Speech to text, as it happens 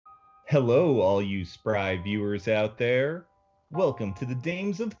Hello, all you spry viewers out there. Welcome to the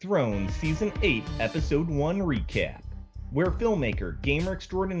Dames of Thrones Season 8, Episode 1 recap, where filmmaker, gamer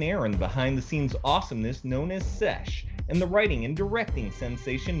extraordinaire, and behind the scenes awesomeness known as Sesh, and the writing and directing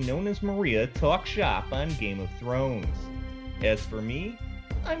sensation known as Maria talk shop on Game of Thrones. As for me,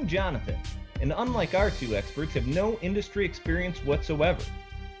 I'm Jonathan, and unlike our two experts, have no industry experience whatsoever.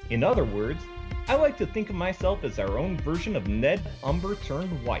 In other words, I like to think of myself as our own version of Ned Umber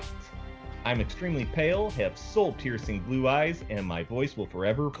turned white. I'm extremely pale, have soul-piercing blue eyes, and my voice will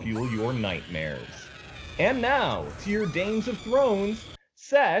forever fuel your nightmares. And now, to your Dames of Thrones,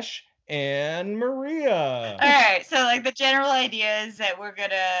 Sesh and Maria. All right, so the general idea is that we're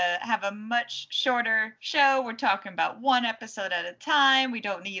gonna have a much shorter show. We're talking about one episode at a time. We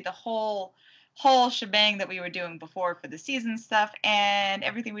don't need the whole shebang that we were doing before for the season stuff. And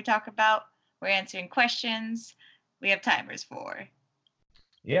everything we talk about, we're answering questions. We have timers for.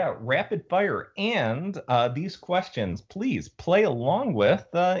 Yeah, rapid fire. And these questions, please play along with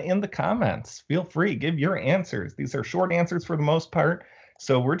in the comments. Feel free, give your answers. These are short answers for the most part.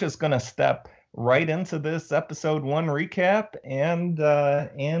 So we're just going to step right into this episode 1 recap and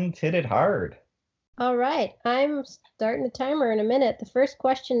hit it hard. All right, I'm starting the timer in a minute. The first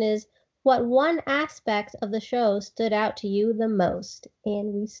question is, what one aspect of the show stood out to you the most?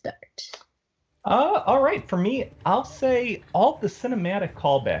 And we start. All right, for me, I'll say all the cinematic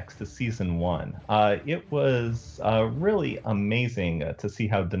callbacks to season 1. It was really amazing to see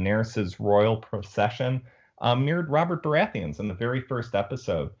how Daenerys' royal procession mirrored Robert Baratheon's in the very first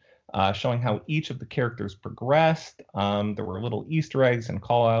episode, showing how each of the characters progressed. There were little Easter eggs and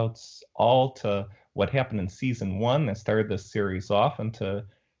callouts, all to what happened in season 1 that started this series off, and to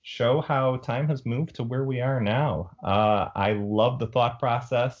show how time has moved to where we are now. I love the thought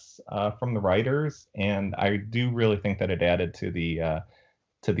process from the writers, and I do really think that it added to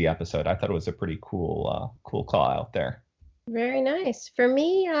the episode. I thought it was a pretty cool call out there. Very nice. For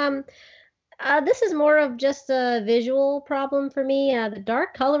me, this is more of just a visual problem for me. The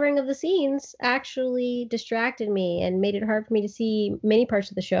dark coloring of the scenes actually distracted me and made it hard for me to see many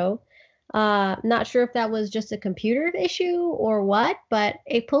parts of the show. Not sure if that was just a computer issue or what, but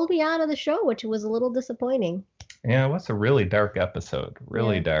it pulled me out of the show, which was a little disappointing. Yeah, it was a really dark episode.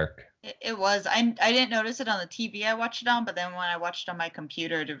 Really dark. It was. I didn't notice it on the TV I watched it on, but then when I watched it on my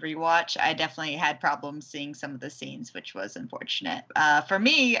computer to rewatch, I definitely had problems seeing some of the scenes, which was unfortunate. For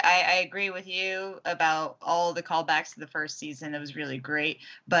me, I agree with you about all the callbacks to the first season. It was really great,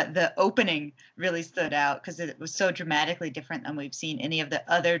 but the opening really stood out because it was so dramatically different than we've seen any of the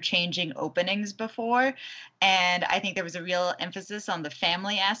other changing openings before. And I think there was a real emphasis on the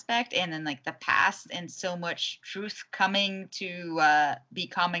family aspect and then the past, and so much truth coming to be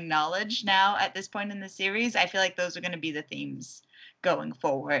common knowledge now at this point in the series. I feel like those are going to be the themes going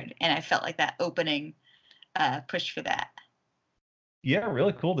forward, and I felt like that opening pushed for that. Yeah,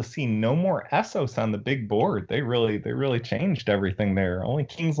 really cool to see no more Essos on the big board. They really changed everything there. Only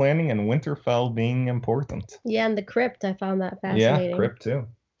King's Landing and Winterfell being important. Yeah, and the crypt, I found that fascinating. Yeah, crypt too.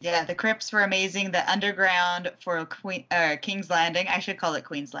 Yeah, the crypts were amazing. The underground for King's Landing. I should call it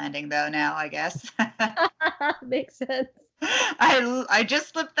Queen's Landing though now, I guess. Makes sense. I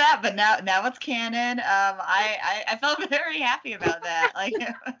just slipped that, but now it's canon. I felt very happy about that.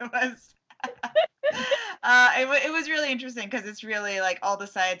 It was it was really interesting because it's really all the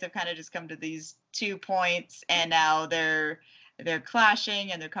sides have kind of just come to these 2 points, and now they're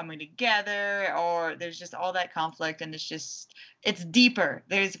clashing and they're coming together, or there's just all that conflict, and it's deeper.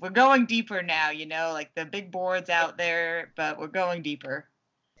 We're going deeper now, the big board's out there, but we're going deeper.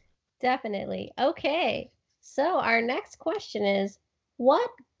 Definitely. Okay. So our next question is, what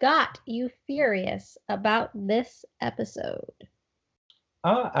got you furious about this episode?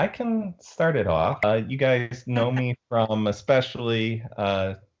 I can start it off. You guys know me from especially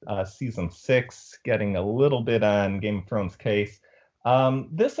season 6, getting a little bit on Game of Thrones case.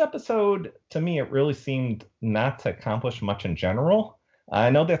 This episode, to me, it really seemed not to accomplish much in general. I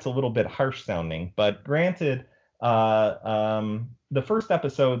know that's a little bit harsh sounding, but granted, the first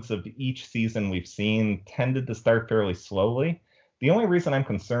episodes of each season we've seen tended to start fairly slowly. The only reason I'm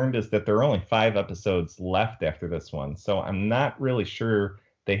concerned is that there are only 5 episodes left after this one, so I'm not really sure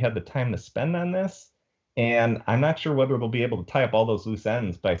they had the time to spend on this, and I'm not sure whether they'll be able to tie up all those loose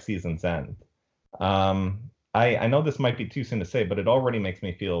ends by season's end. I know this might be too soon to say, but it already makes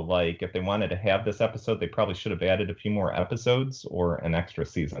me feel like if they wanted to have this episode, they probably should have added a few more episodes or an extra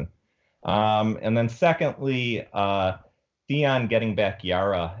season. And then secondly, Theon getting back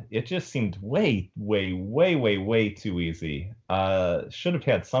Yara, it just seemed way too easy. Should have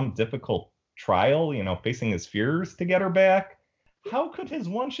had some difficult trial, facing his fears to get her back. how could his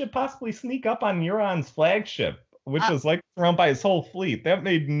one ship possibly sneak up on Euron's flagship, which was like surrounded by his whole fleet? That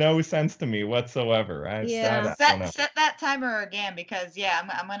made no sense to me whatsoever. I Yeah. don't know. Set that timer again, because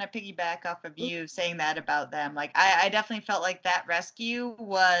I'm gonna piggyback off of you saying that about them. Like I definitely felt like that rescue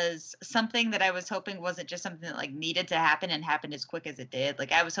was something that I was hoping wasn't just something that like needed to happen and happened as quick as it did.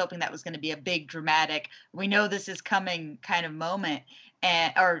 Like I was hoping that was going to be a big dramatic, we know this is coming kind of moment,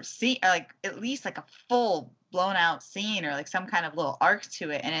 and or see like at least like a full blown out scene or like some kind of little arc to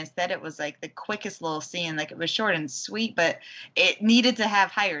it. And instead it was like the quickest little scene. Like it was short and sweet, but it needed to have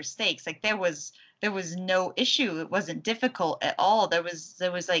higher stakes. Like there was no issue. It wasn't difficult at all. There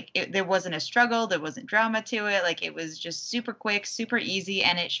wasn't a struggle. There wasn't drama to it. Like it was just super quick, super easy,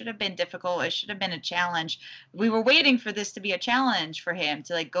 and it should have been difficult. It should have been a challenge. We were waiting for this to be a challenge for him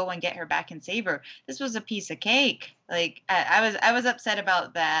to like go and get her back and save her. This was a piece of cake. Like I was upset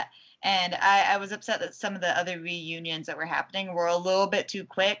about that. And I was upset that some of the other reunions that were happening were a little bit too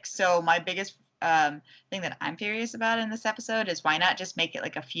quick. So my biggest thing that I'm curious about in this episode is why not just make it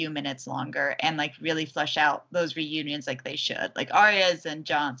like a few minutes longer and like really flesh out those reunions like they should. Like Arya's and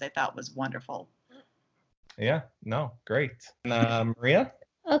John's I thought was wonderful. Yeah, no, great. Maria?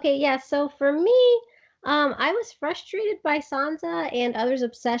 Okay, yeah. So for me, I was frustrated by Sansa and others'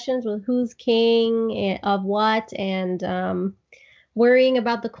 obsessions with who's king and of what, and worrying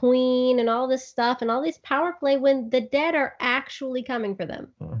about the queen and all this stuff and all this power play when the dead are actually coming for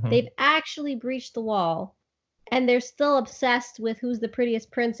them. Mhm. They've actually breached the wall, and they're still obsessed with who's the prettiest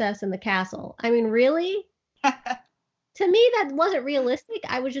princess in the castle. I mean, really? To me, that wasn't realistic.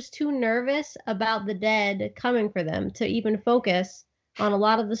 I was just too nervous about the dead coming for them to even focus on a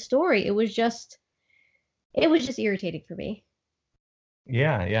lot of the story. It was just irritating for me.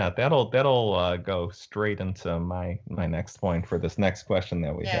 Yeah, that'll go straight into my next point for this next question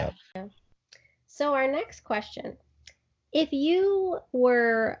that we have. So our next question: if you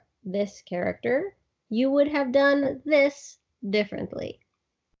were this character, you would have done this differently.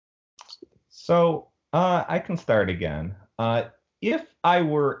 So I can start again. If I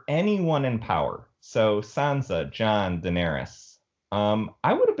were anyone in power, so Sansa, Jon, Daenerys,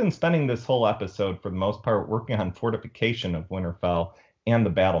 I would have been spending this whole episode, for the most part, working on fortification of Winterfell and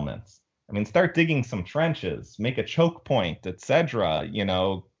the battlements. I mean, start digging some trenches, make a choke point, etc.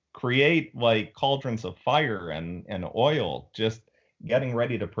 Create like cauldrons of fire and oil, just getting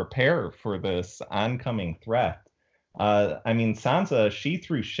ready to prepare for this oncoming threat. I mean, Sansa, she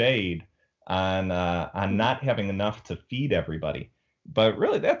threw shade on not having enough to feed everybody, but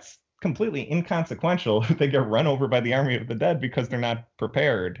really that's completely inconsequential if they get run over by the army of the dead because they're not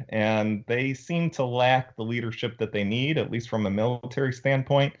prepared, and they seem to lack the leadership that they need, at least from a military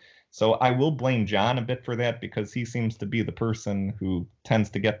standpoint. So I will blame Jon a bit for that, because he seems to be the person who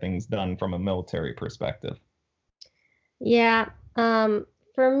tends to get things done from a military perspective. Yeah.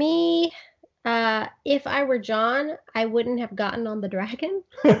 For me, if I were Jon, I wouldn't have gotten on the dragon.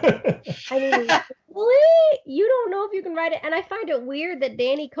 I mean, really? You don't know if you can ride it? And I find it weird that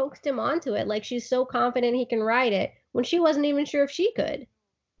Dany coaxed him onto it. Like, she's so confident he can ride it when she wasn't even sure if she could.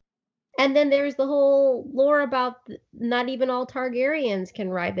 And then there's the whole lore about not even all Targaryens can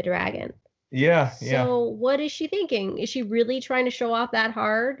ride the dragon. Yeah. So what is she thinking? Is she really trying to show off that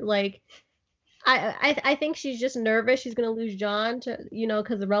hard? Like, I think she's just nervous. She's gonna lose Jon to,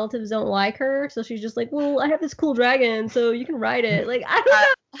 because the relatives don't like her. So she's just like, well, I have this cool dragon, so you can ride it. Like, I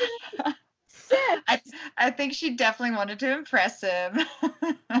don't know. I think she definitely wanted to impress him.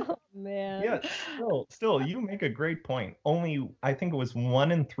 Oh, man. Yeah, still, you make a great point. Only, I think it was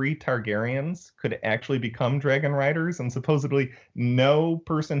 1 in 3 Targaryens could actually become dragon riders, and supposedly no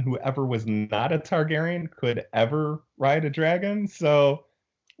person who ever was not a Targaryen could ever ride a dragon. So,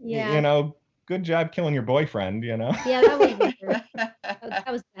 yeah, good job killing your boyfriend, Yeah, that was weird.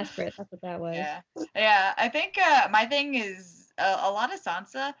 That was desperate. That's what that was. Yeah. I think my thing is a lot of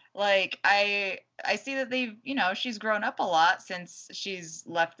Sansa. Like I see that they've, she's grown up a lot since she's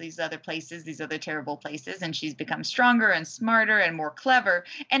left these other places, these other terrible places, and she's become stronger and smarter and more clever.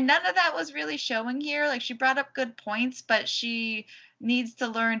 And none of that was really showing here. Like, she brought up good points, but she needs to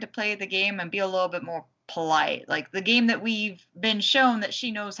learn to play the game and be a little bit more polite. Like, the game that we've been shown that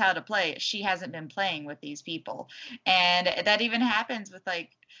she knows how to play, she hasn't been playing with these people. And that even happens with,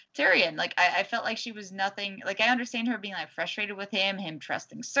 like, Tyrion. Like I felt like she was nothing. Like I understand her being like frustrated with him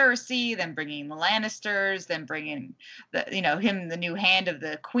trusting Cersei, then bringing the Lannisters, then bringing the him the new hand of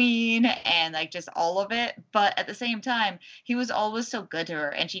the queen, and like just all of it. But at the same time, he was always so good to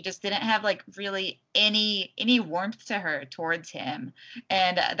her, and she just didn't have like really any warmth to her towards him,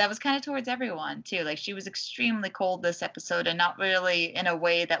 and that was kind of towards everyone too. Like she was extremely cold this episode, and not really in a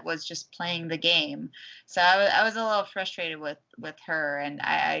way that was just playing the game. So I was a little frustrated with her, and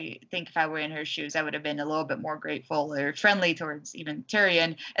I think if I were in her shoes, I would have been a little bit more grateful or friendly towards even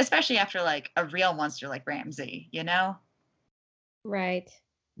Tyrion, especially after like a real monster like Ramsay, you know? Right.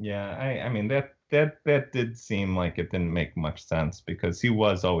 Yeah, I mean that did seem like it didn't make much sense because he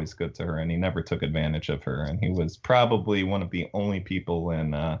was always good to her and he never took advantage of her, and he was probably one of the only people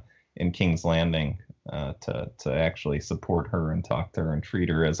in King's Landing to actually support her and talk to her and treat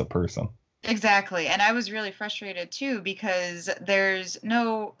her as a person. Exactly. And I was really frustrated too because there's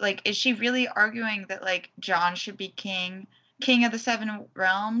no, like, is she really arguing that like Jon should be king of the Seven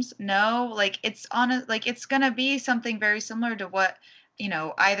Realms? No, like it's like it's gonna be something very similar to what,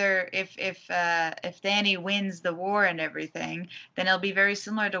 either if Dany wins the war and everything, then it'll be very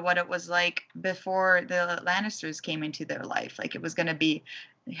similar to what it was like before the Lannisters came into their life. Like it was gonna be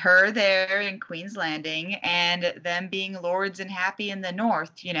her there in Queen's Landing and them being lords and happy in the north,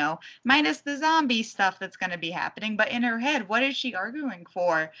 minus the zombie stuff that's going to be happening. But in her head, what is she arguing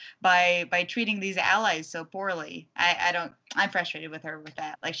for by treating these allies so poorly? I'm frustrated with her with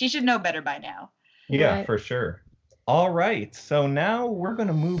that. Like she should know better by now. Yeah, Right. for sure. All right, so now we're going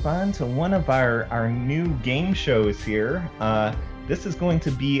to move on to one of our new game shows here. This is going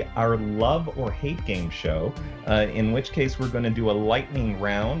to be our love or hate game show, in which case we're going to do a lightning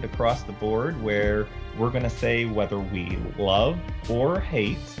round across the board where we're going to say whether we love or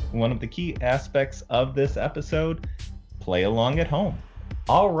hate one of the key aspects of this episode. Play along at home.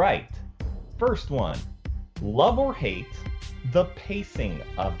 All right, first one, love or hate the pacing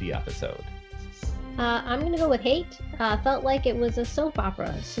of the episode. I'm going to go with hate. Felt like it was a soap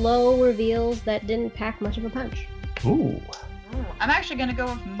opera. Slow reveals that didn't pack much of a punch. Ooh. I'm actually going to go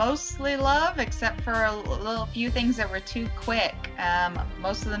with mostly love, except for a little few things that were too quick.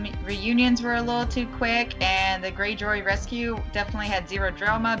 Most of the reunions were a little too quick, and the Greyjoy rescue definitely had zero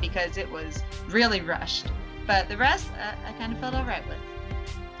drama because it was really rushed. But the rest, I kind of felt all right with.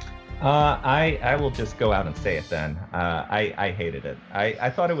 I will just go out and say it then. I hated it. I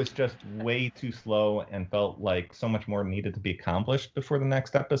thought it was just way too slow and felt like so much more needed to be accomplished before the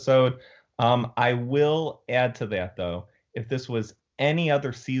next episode. I will add to that, though. If this was any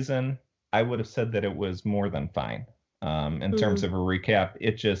other season, I would have said that it was more than fine. In terms of a recap,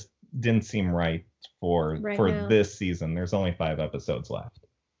 it just didn't seem right for now. This season. There's only 5 episodes left.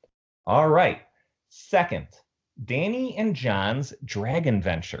 All right. Second, Dany and Jon's dragon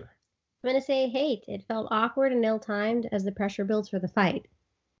venture. I'm going to say hate. It felt awkward and ill-timed as the pressure builds for the fight.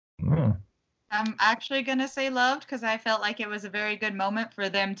 I'm actually going to say loved because I felt like it was a very good moment for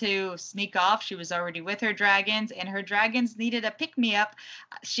them to sneak off. She was already with her dragons, and her dragons needed a pick-me-up.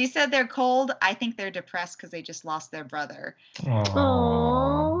 She said they're cold. I think they're depressed because they just lost their brother.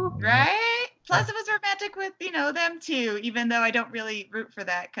 Aww. Right? Plus, it was romantic with, them too, even though I don't really root for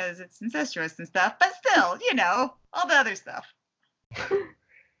that because it's incestuous and stuff. But still, all the other stuff.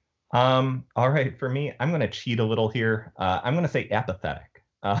 All right, for me, I'm going to cheat a little here. I'm going to say apathetic.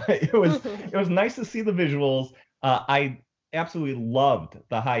 It was nice to see the visuals. I absolutely loved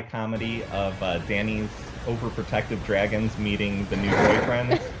the high comedy of Dany's overprotective dragons meeting the new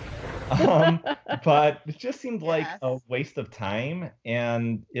boyfriends. But it just seemed like a waste of time,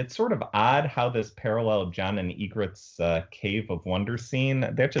 and it's sort of odd how this paralleled Jon and Ygritte's Cave of Wonder scene.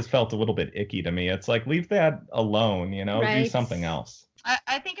 That just felt a little bit icky to me. It's like, leave that alone, Right. Do something else.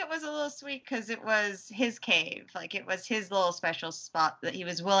 I think it was a little sweet because it was his cave. Like, it was his little special spot that he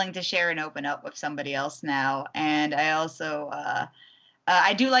was willing to share and open up with somebody else now. And I also,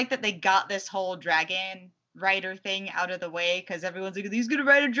 I do like that they got this whole dragon rider thing out of the way because everyone's like, he's gonna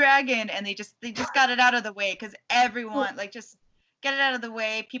ride a dragon, and they just got it out of the way because everyone just get it out of the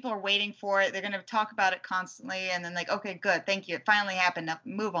way. People are waiting for it. They're gonna talk about it constantly, and then like, okay, good, thank you, it finally happened. Now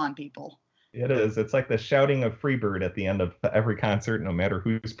move on, people. It is. It's like the shouting of Freebird at the end of every concert, no matter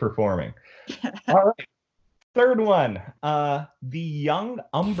who's performing. All right. Third one, the young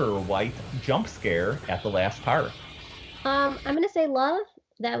Umber White jump scare at the last part. I'm going to say love.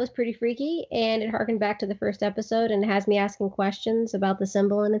 That was pretty freaky, and it harkened back to the first episode and has me asking questions about the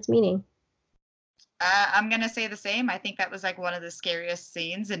symbol and its meaning. I'm gonna say the same. I think that was like one of the scariest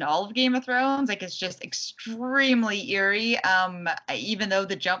scenes in all of Game of Thrones. Like it's just extremely eerie. Even though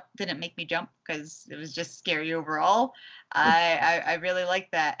the jump didn't make me jump because it was just scary overall. I really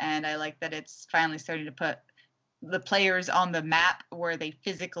like that, and I like that it's finally starting to put the players on the map where they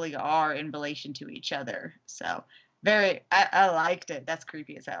physically are in relation to each other. So I liked it. That's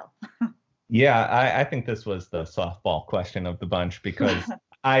creepy as hell. Yeah, I think this was the softball question of the bunch because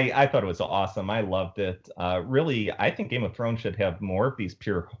I thought it was awesome. I loved it. Really, I think Game of Thrones should have more of these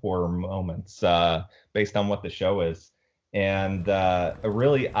pure horror moments based on what the show is. And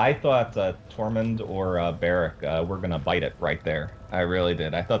really, I thought Tormund or Beric were going to bite it right there. I really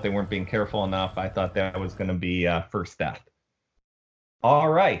did. I thought they weren't being careful enough. I thought that was going to be first death. All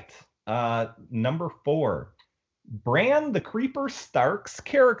right. Number 4. Bran the Creeper Stark's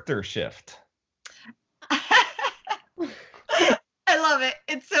character shift. I love it.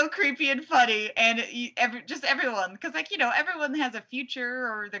 It's so creepy and funny, and everyone, because like everyone has a future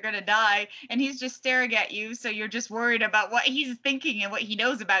or they're gonna die, and he's just staring at you, so you're just worried about what he's thinking and what he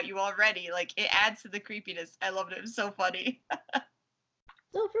knows about you already. Like it adds to the creepiness. I loved it. It was so funny.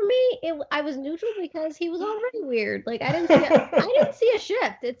 So for me, I was neutral because he was already weird. Like I didn't see a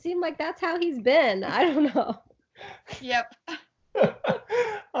shift. It seemed like that's how he's been. I don't know. Yep.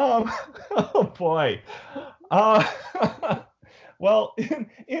 Oh boy. Well,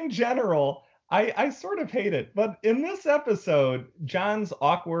 in general, I sort of hate it, but in this episode, John's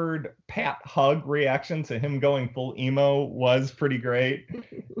awkward pat hug reaction to him going full emo was pretty great.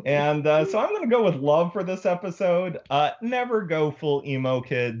 And so I'm going to go with love for this episode. Never go full emo,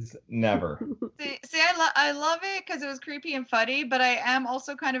 kids. Never. I love it because it was creepy and funny, but I am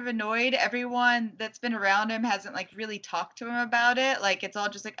also kind of annoyed. Everyone that's been around him hasn't like really talked to him about it. Like it's all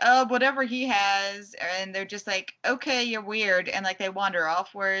just like, oh, whatever he has, and they're just like, okay, you're weird, and like they wander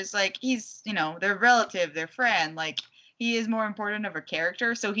off. Whereas like he's, their relative, their friend, like he is more important of a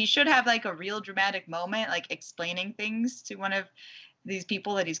character, so he should have like a real dramatic moment, like explaining things to one of these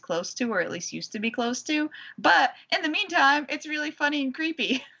people that he's close to, or at least used to be close to. But in the meantime, it's really funny and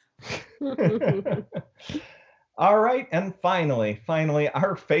creepy. All right, and finally,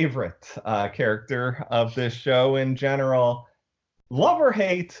 our favorite character of this show in general, love or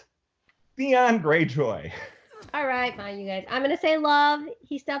hate, Theon Greyjoy. All right, fine, you guys. I'm going to say love.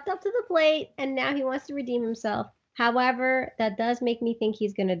 He stepped up to the plate, and now he wants to redeem himself. However, that does make me think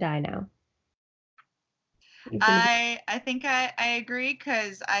he's going to die now. I think I agree,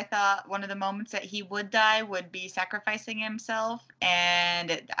 because I thought one of the moments that he would die would be sacrificing himself,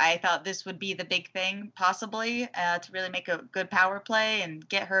 and I thought this would be the big thing possibly to really make a good power play and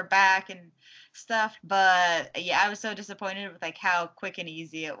get her back and stuff. But yeah, I was so disappointed with like how quick and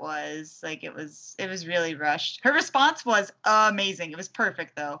easy it was. Like it was really rushed. Her response was amazing. It was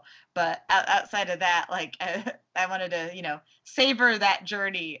perfect though. But outside of that, like I wanted to savor that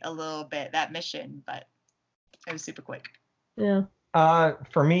journey a little bit, that mission, but it was super quick. Yeah.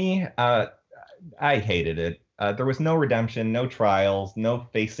 For me, I hated it. There was no redemption, no trials, no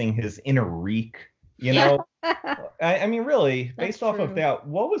facing his inner reek. I mean, really, based off of that,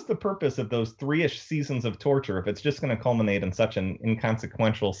 what was the purpose of those 3-ish seasons of torture if it's just going to culminate in such an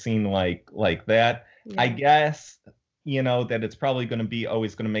inconsequential scene like that? Yeah. I guess, that it's probably going to be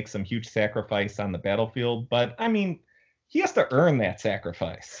always going to make some huge sacrifice on the battlefield. But, I mean, he has to earn that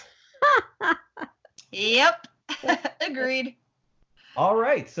sacrifice. Yep. Agreed. All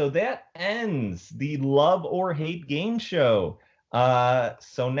right, so that ends the Love or Hate game show.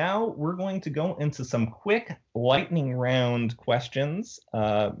 So now we're going to go into some quick lightning round questions.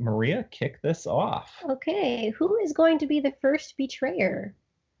 Maria, kick this off. Okay, who is going to be the first betrayer?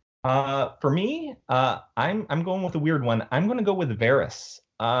 For me, I'm going with a weird one. I'm going to go with Varys.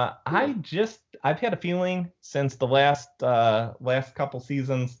 I've had a feeling since the last couple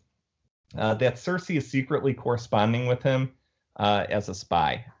seasons that Cersei is secretly corresponding with him as a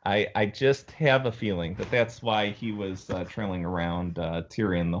spy. I just have a feeling that that's why he was trailing around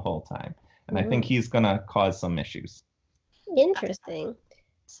Tyrion the whole time. And I think he's going to cause some issues. Interesting.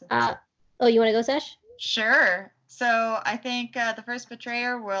 You want to go, Sesh? Sure. So I think the first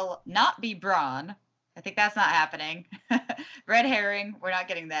betrayer will not be Bronn. I think that's not happening. Red herring, we're not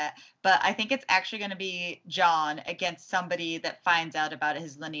getting that. But I think it's actually going to be Jon against somebody that finds out about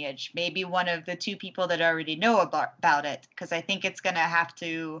his lineage. Maybe one of the 2 people that already know about it, because I think it's going to have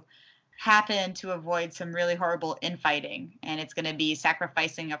to happen to avoid some really horrible infighting. And it's going to be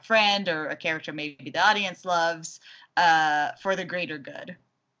sacrificing a friend or a character maybe the audience loves for the greater good.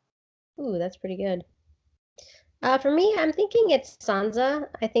 Ooh, that's pretty good. For me, I'm thinking it's Sansa.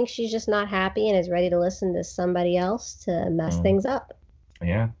 I think she's just not happy and is ready to listen to somebody else to mess things up.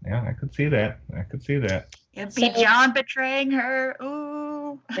 Yeah, I could see that. I could see that. It'd be John betraying her.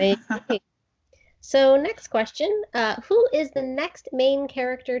 Ooh. Maybe. So next question, who is the next main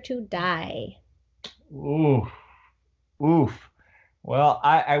character to die? Ooh, oof. Well,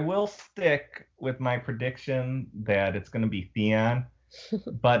 I will stick with my prediction that it's going to be Theon,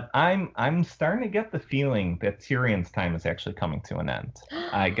 but I'm starting to get the feeling that Tyrion's time is actually coming to an end.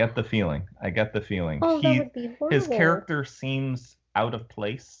 I get the feeling. I get the feeling. Oh, that would be His horrible. character seems out of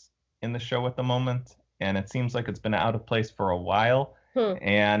place in the show at the moment, and it seems like it's been out of place for a while.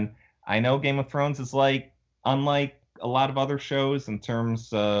 And I know Game of Thrones is unlike a lot of other shows in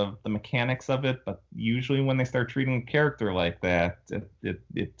terms of the mechanics of it, but usually when they start treating a character like that,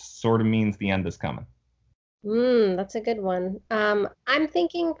 it sort of means the end is coming. That's a good one. I'm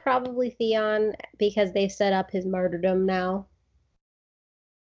thinking probably Theon because they've set up his martyrdom now.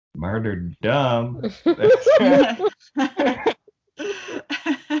 Martyrdom.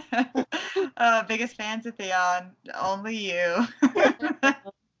 Biggest fans of Theon, only you.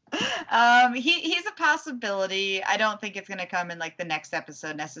 He's a possibility. I don't think it's gonna come in like the next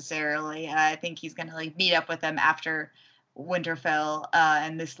episode necessarily. I think he's gonna like meet up with them after Winterfell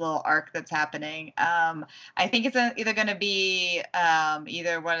and this little arc that's happening. I think it's either gonna be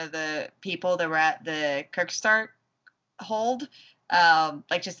either one of the people that were at the Kirkstart hold,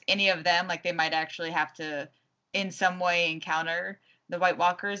 like just any of them. Like they might actually have to in some way encounter the White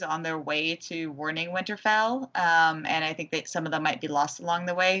Walkers on their way to warning Winterfell, and I think that some of them might be lost along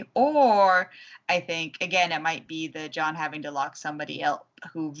the way. Or I think again it might be the John having to lock somebody else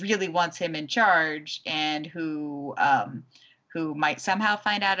who really wants him in charge and who might somehow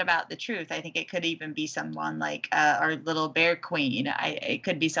find out about the truth. I think it could even be someone like our little bear queen. It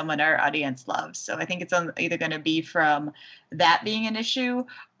could be someone our audience loves. So I think it's either going to be from that being an issue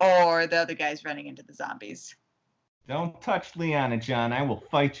or the other guys running into the zombies. Don't touch Lyanna, John. I will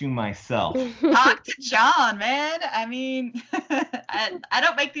fight you myself. Talk to John, man. I mean, I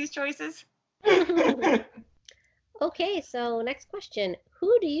don't make these choices. Okay, so next question.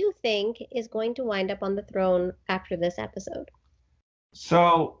 Who do you think is going to wind up on the throne after this episode?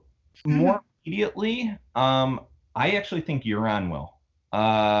 So, more immediately, I actually think Euron will.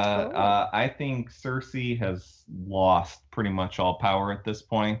 I think Cersei has lost pretty much all power at this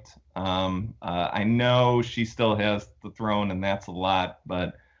point. I know she still has the throne, and that's a lot,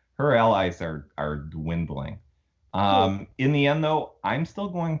 but her allies are dwindling. In the end, though, I'm still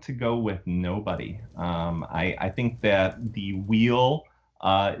going to go with nobody. I think that the wheel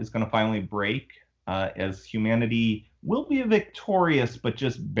is going to finally break as humanity will be victorious, but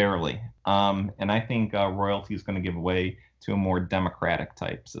just barely. And I think royalty is going to give way to a more democratic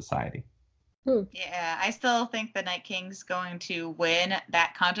type society. Yeah, I still think the Night King's going to win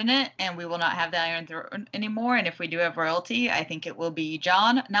that continent, and we will not have the Iron Throne anymore. And if we do have royalty, I think it will be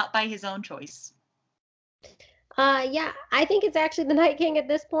Jon, not by his own choice. Yeah, I think it's actually the Night King at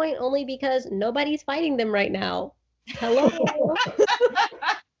this point, only because nobody's fighting them right now. Hello.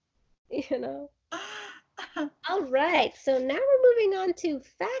 You know. All right, so now we're moving on to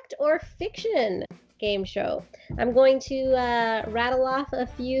fact or fiction game show. I'm going to rattle off a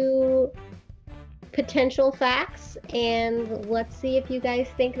few potential facts, and let's see if you guys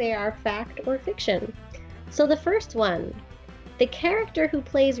think they are fact or fiction. So the first one, the character who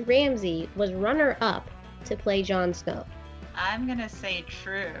plays Ramsay was runner-up to play Jon Snow. I'm gonna say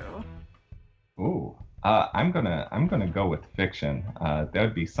true. Ooh, I'm gonna go with fiction. That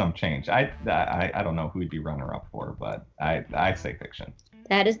would be some change. I don't know who would be runner-up for, but I say fiction.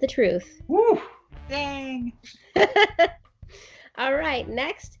 That is the truth. Woo! Dang. All right,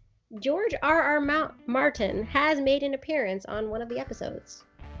 next, George R.R. Martin has made an appearance on one of the episodes.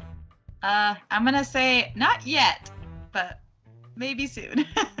 I'm gonna say not yet, but maybe soon.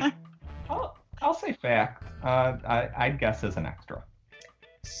 I'll say fact. I'd guess as an extra.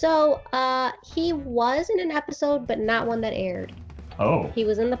 So, he was in an episode, but not one that aired. Oh. He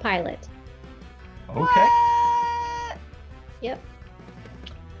was in the pilot. Okay. What? Yep.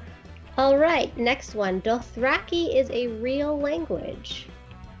 All right, next one. Dothraki is a real language.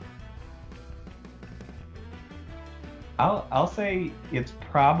 I'll say it's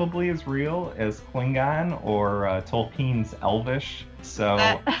probably as real as Klingon or Tolkien's Elvish. So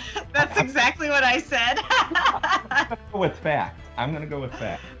that's exactly what I said. I'm gonna go with fact. I'm gonna go with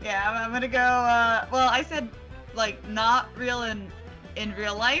fact. Yeah, I'm gonna go. Well, I said like not real in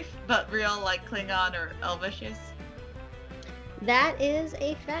real life, but real like Klingon or Elvish is. That is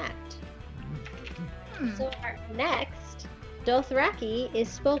a fact. So our next, Dothraki is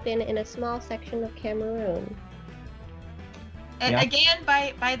spoken in a small section of Cameroon. Yeah. Again,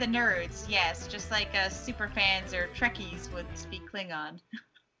 by the nerds, yes, just like super fans or Trekkies would speak Klingon.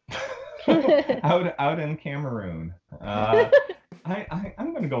 out in Cameroon. I'm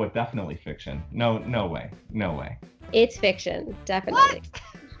gonna go with definitely fiction. No way. It's fiction, definitely.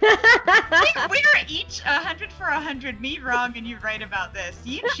 We're each 100 for 100. Me wrong and you right about this.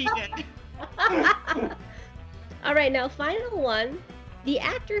 You cheated. All right, now final one. The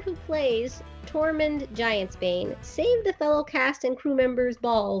actor who plays Tormund Giantsbane saved the fellow cast and crew members'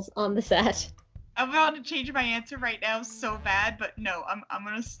 balls on the set. I want to change my answer right now so bad, but no, I'm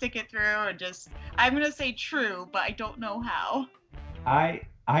gonna stick it through and I'm gonna say true, but I don't know how. I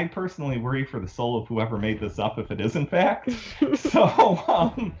personally worry for the soul of whoever made this up if it is in fact. So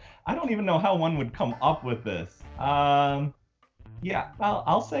I don't even know how one would come up with this. Yeah,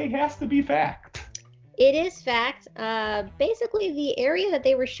 I'll say has to be fact. It is fact. Basically, the area that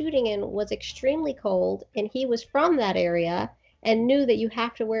they were shooting in was extremely cold, and he was from that area and knew that you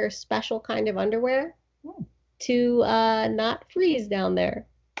have to wear a special kind of underwear to not freeze down there.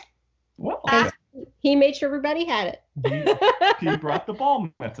 Well, he made sure everybody had it. He brought the ball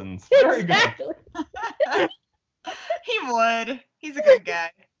mittens. Very exactly. Good. He would. He's a good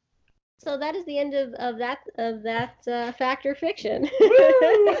guy. So that is the end of that fact or fiction.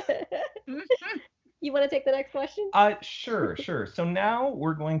 You want to take the next question? Sure. So now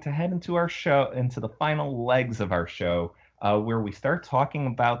we're going to head into the final legs of our show, where we start talking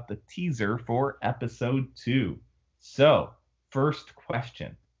about the teaser for episode 2. So, first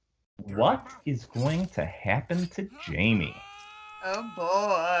question. What is going to happen to Jamie? Oh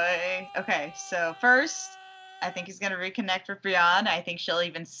boy. Okay, so first, I think he's going to reconnect with Brienne. I think she'll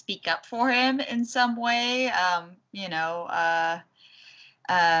even speak up for him in some way. On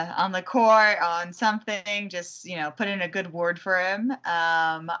the court, on something, just, put in a good word for him.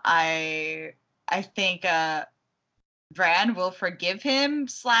 I think Bran will forgive him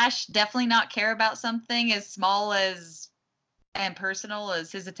 / definitely not care about something as small as and personal as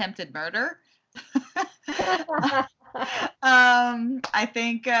his attempted murder. I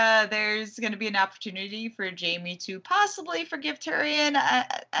think there's going to be an opportunity for Jamie to possibly forgive Tyrion.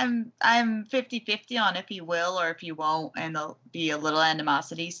 I'm 50-50 on if he will or if he won't, and there'll be a little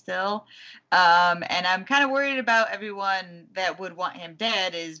animosity still. And I'm kind of worried about everyone that would want him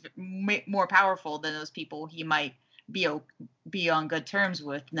dead is more powerful than those people he might be on good terms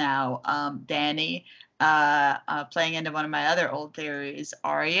with now. Dany, playing into one of my other old theories,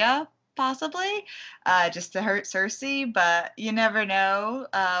 Arya, possibly, just to hurt Cersei, but you never know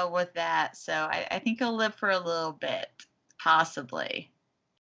with that. So I think he'll live for a little bit, possibly.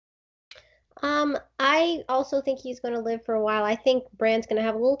 I also think he's going to live for a while. I think Bran's going to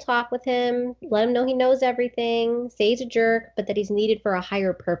have a little talk with him, let him know he knows everything, say he's a jerk, but that he's needed for a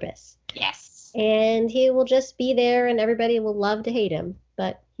higher purpose. Yes. And he will just be there, and everybody will love to hate him,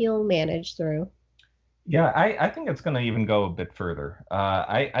 but he'll manage through. Yeah, I think it's going to even go a bit further.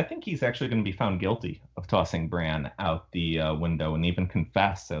 I think he's actually going to be found guilty of tossing Bran out the window and even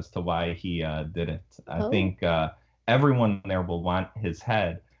confess as to why he did it. I think everyone there will want his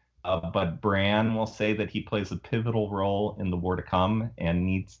head, but Bran will say that he plays a pivotal role in the war to come and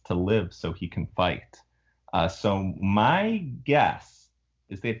needs to live so he can fight. So my guess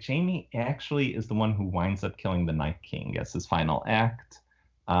is that Jamie actually is the one who winds up killing the Night King as his final act.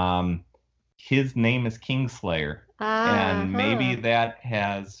 His name is Kingslayer, and maybe that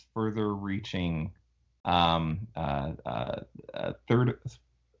has further-reaching,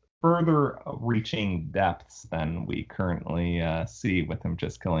 further-reaching depths than we currently see with him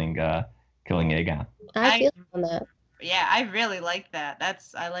just killing Aegon. I feel on that. Yeah, I really like that.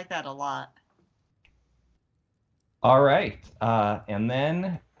 I like that a lot. All right, and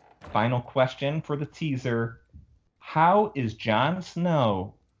then final question for the teaser: how is Jon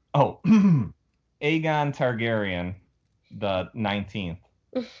Snow? Oh, Aegon Targaryen, the 19th,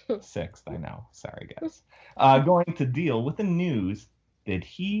 6th, I know. Sorry, guys. Going to deal with the news that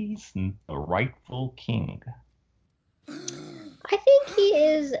he's the rightful king. I think he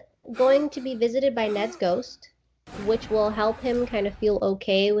is going to be visited by Ned's ghost, which will help him kind of feel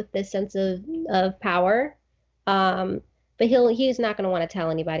okay with this sense of power. But he's not going to want to tell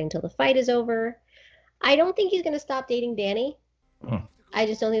anybody until the fight is over. I don't think he's going to stop dating Dany. I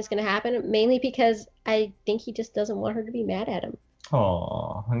just don't think it's going to happen, mainly because I think he just doesn't want her to be mad at him.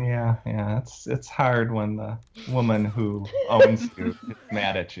 Oh, yeah. It's hard when the woman who owns you is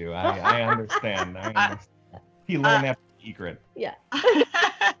mad at you. I understand. He learned that from Egret. Yeah.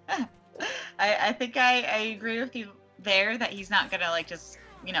 I think I agree with you there that he's not going to just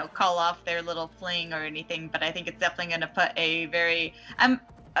call off their little fling or anything, but I think it's definitely going to put a very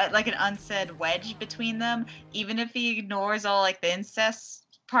like an unsaid wedge between them, even if he ignores all like the incest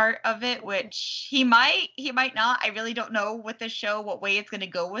part of it, which he might not. I really don't know with this show what way it's going to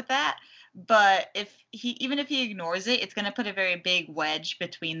go with that. But even if he ignores it, it's going to put a very big wedge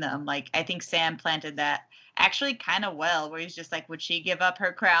between them. Like, I think Sam planted that actually kind of well, where he's just like, would she give up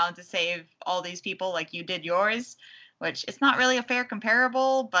her crown to save all these people like you did yours? Which it's not really a fair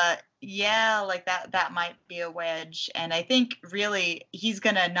comparable, but yeah, like that might be a wedge. And I think really he's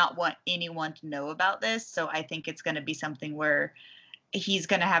gonna not want anyone to know about this. So I think it's gonna be something where he's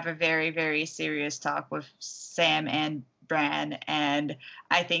gonna have a very, very serious talk with Sam and Bran. And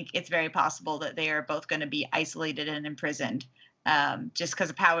I think it's very possible that they are both gonna be isolated and imprisoned, just because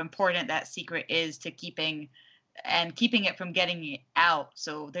of how important that secret is to keeping it from getting out,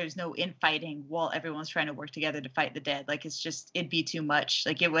 so there's no infighting while everyone's trying to work together to fight the dead. Like, it'd be too much.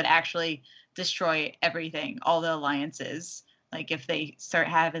 Like, it would actually destroy everything, all the alliances. Like, if they start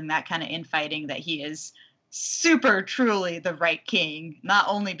having that kind of infighting, that he is super truly the right king, not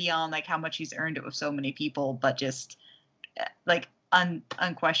only beyond like how much he's earned it with so many people, but just like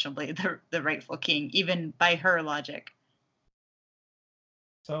unquestionably the rightful king, even by her logic.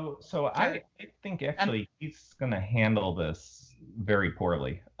 So I think actually he's going to handle this very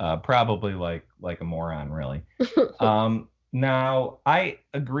poorly, probably like a moron, really. Now, I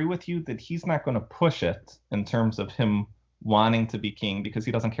agree with you that he's not going to push it in terms of him wanting to be king, because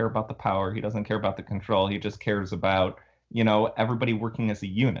he doesn't care about the power. He doesn't care about the control. He just cares about, everybody working as a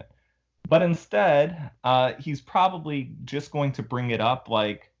unit. But instead, he's probably just going to bring it up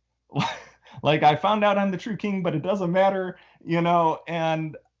like I found out I'm the true king, but it doesn't matter,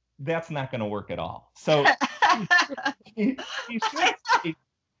 and that's not going to work at all. So he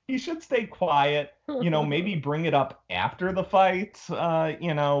should stay quiet, maybe bring it up after the fight,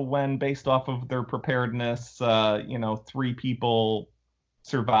 when based off of their preparedness, 3 people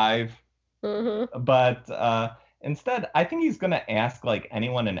survive. Mm-hmm. But instead, I think he's going to ask like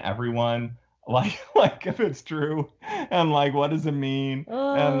anyone and everyone, like if it's true, and like what does it mean,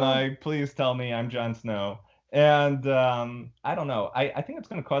 and like please tell me I'm Jon Snow. And I don't know, I think it's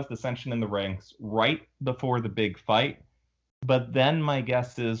going to cause dissension in the ranks right before the big fight. But then my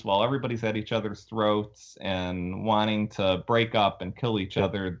guess is, while everybody's at each other's throats and wanting to break up and kill each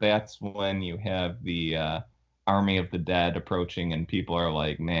other, that's when you have the army of the dead approaching, and people are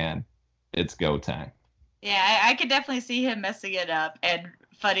like, man, it's go time. Yeah, I could definitely see him messing it up. And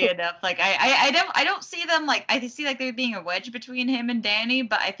funny enough, like I don't see them, like I see like there being a wedge between him and Dany,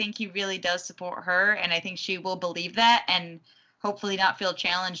 but I think he really does support her, and I think she will believe that and hopefully not feel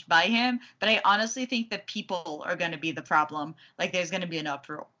challenged by him. But I honestly think that people are going to be the problem. Like, there's going to be an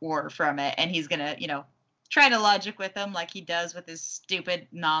uproar from it, and he's going to, try to logic with them like he does with his stupid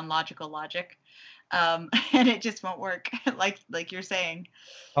non-logical logic. And it just won't work, like you're saying.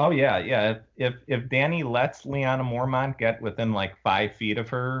 Oh yeah. If Dany lets Lyanna Mormont get within like 5 feet of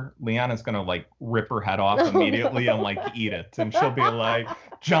her, Lyanna's gonna like rip her head off immediately and like eat it, and she'll be like,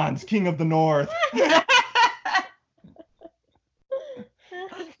 "Jon's king of the North."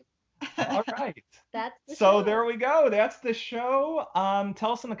 All right. So there we go. That's the show.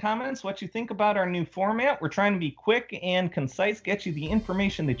 Tell us in the comments what you think about our new format. We're trying to be quick and concise, get you the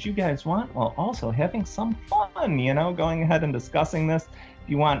information that you guys want, while also having some fun, going ahead and discussing this. If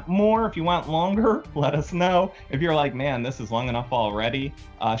you want more, if you want longer, let us know. If you're like, man, this is long enough already,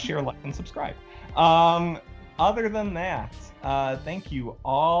 share, like, and subscribe. Other than that, thank you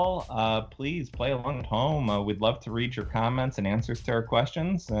all. Please play along at home. We'd love to read your comments and answers to our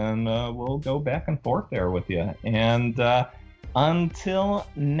questions, and we'll go back and forth there with you. And until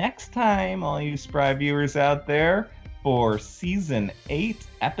next time, all you Spry viewers out there, for Season 8,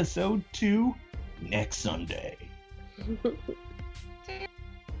 Episode 2, next Sunday.